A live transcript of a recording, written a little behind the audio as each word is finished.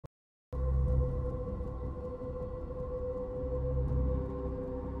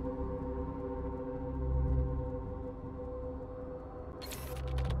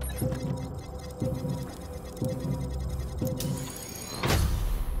Today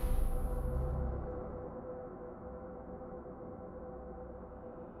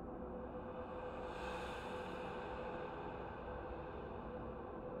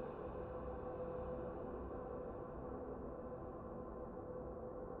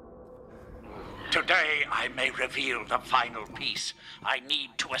I may reveal the final piece. I need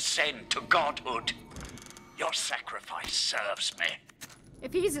to ascend to godhood. Your sacrifice serves me.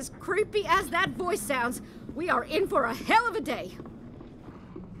 If he's as creepy as that voice sounds, we are in for a hell of a day.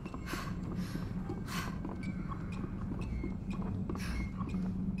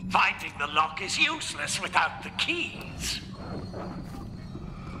 Finding the lock is useless without the keys.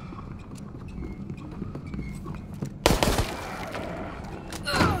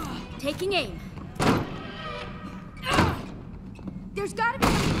 Taking aim. There's gotta be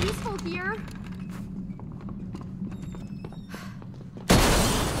something useful here.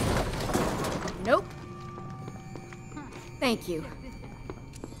 Nope. Thank you.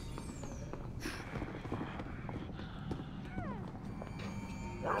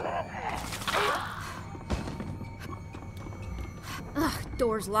 Ugh,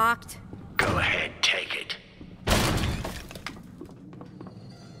 door's locked. Go ahead, take it.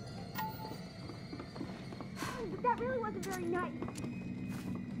 That really wasn't very nice.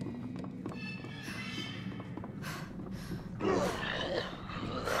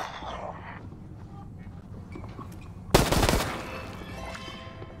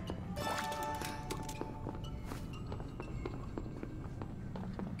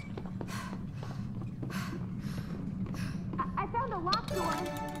 I found a locked door.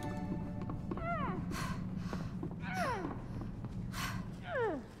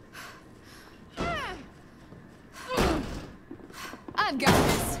 I've got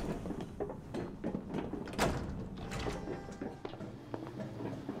this.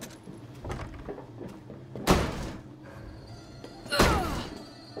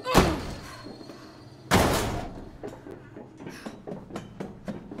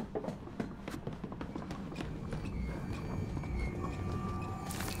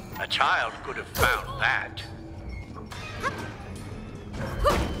 A child could have found that.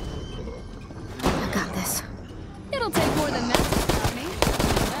 I got this. It'll take more than that to stop me.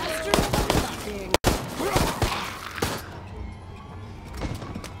 Master of nothing.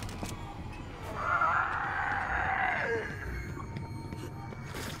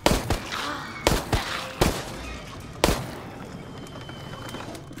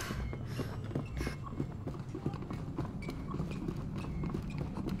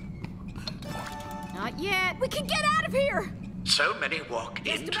 Not yet. We can get out of here! So many walk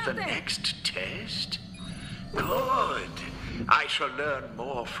Just into about the there. next test? Good. I shall learn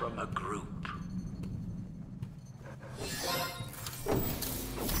more from a group.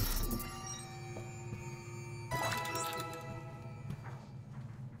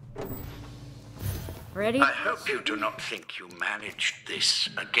 Ready? I hope you do not think you managed this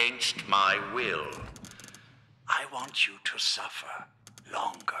against my will. I want you to suffer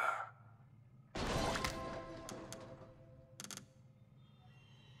longer.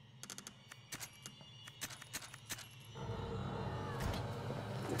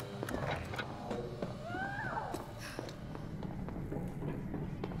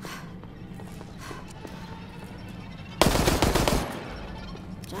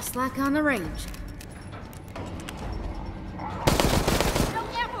 Just like on the range. No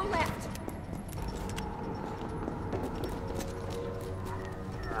ammo left!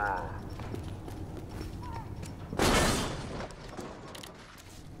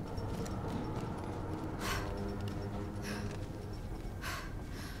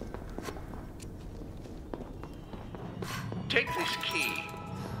 Take this key.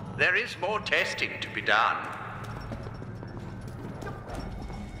 There is more testing to be done.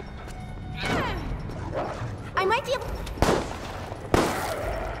 I might be able...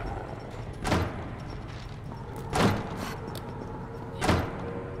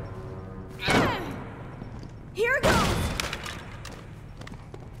 Here goes!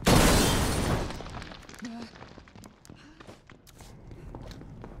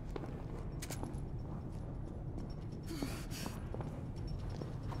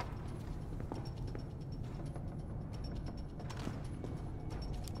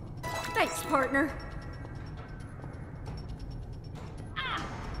 Thanks, partner.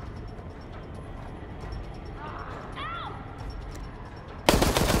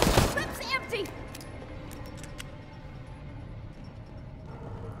 Clip's empty!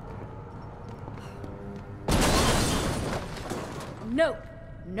 Nope.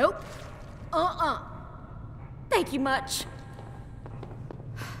 Nope. Thank you much.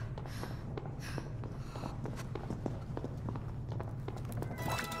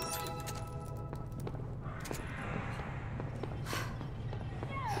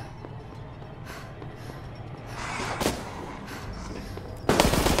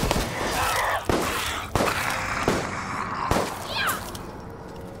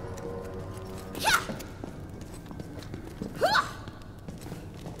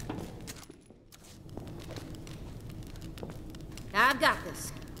 I've got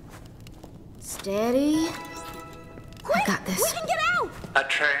this. Steady. Quick, I got this. we can get out! A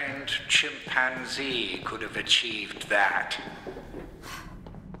trained chimpanzee could have achieved that.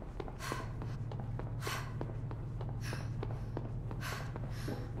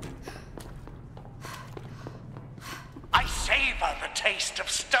 I savor the taste of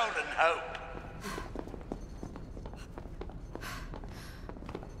stolen hope.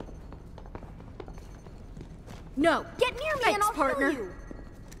 No. Get near me Thanks, and I'll partner. heal you.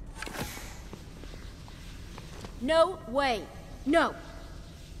 No way. No.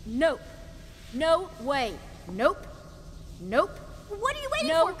 Nope. No way. Nope. Nope. What are you waiting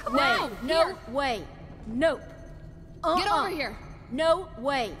No for? Come way. on! No Here. way. Nope. Get over here. No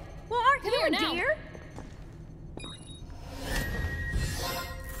way. Well, aren't Come you here a now. deer?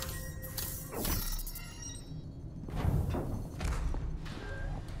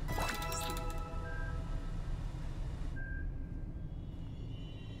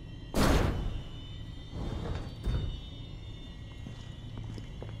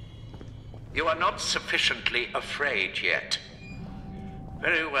 You are not sufficiently afraid yet.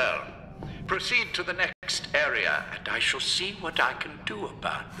 Very well. Proceed to the next area, and I shall see what I can do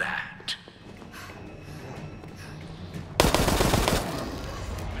about that.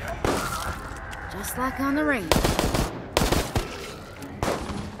 Just like on the range.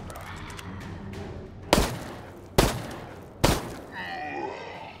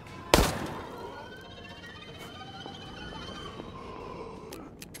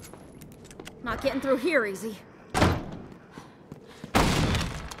 Not getting through here easy.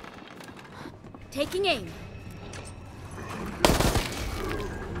 Taking aim.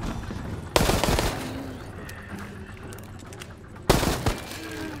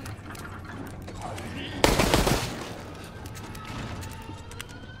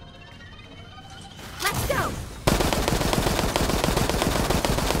 Let's go!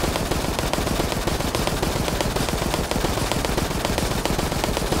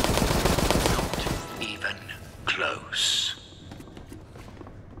 Not even close.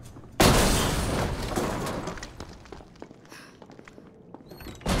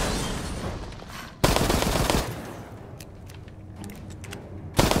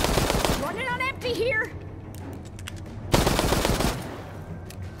 Running on empty here!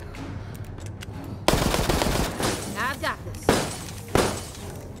 I've got this.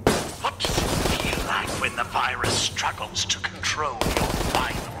 What does it feel like when the virus struggles to control your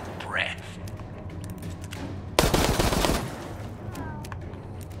final breath?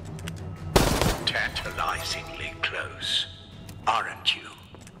 Tantalizingly close, aren't you?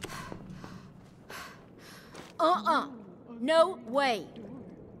 No way.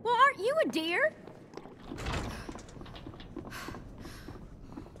 Well, aren't you a deer?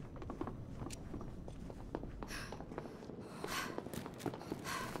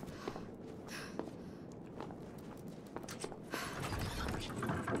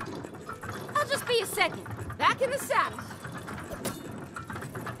 I'll just be a second. Back in the saddle.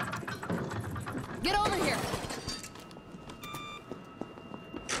 Get over here.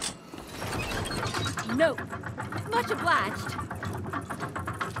 No. Much obliged.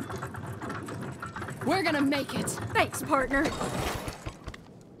 We're gonna make it. Thanks, partner.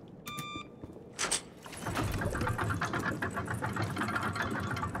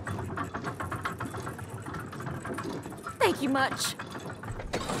 Thank you much.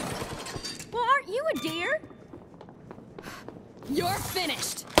 Well, aren't you a deer? You're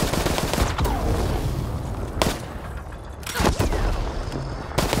finished.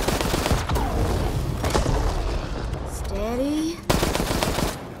 Steady.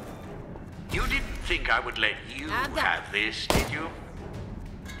 You didn't think I would let you I've got have this, did you?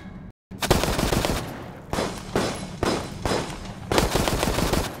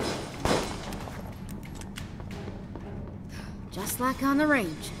 Just like on the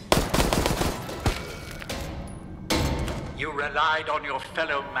range. You relied on your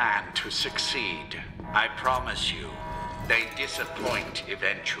fellow man to succeed. I promise you, they disappoint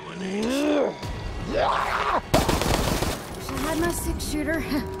eventually. Wish I had my 6-shooter,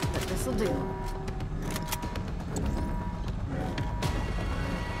 but this'll do.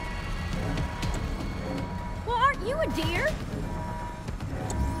 Well, aren't you a deer?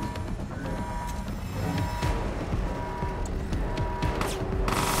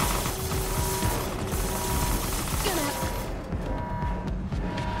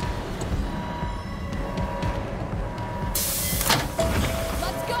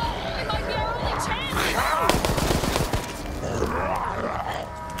 Let's go. It might be our only chance.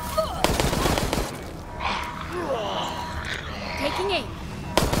 Taking aim.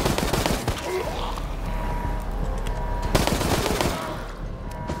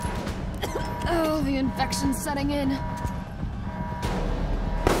 Cutting in.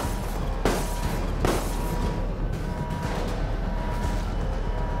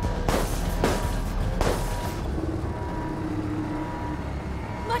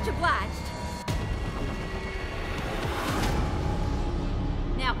 Much obliged.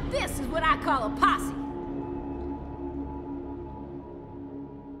 Now this is what I call a posse.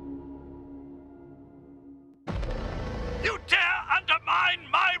 You dare undermine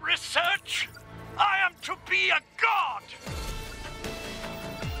my research? I am to be a god!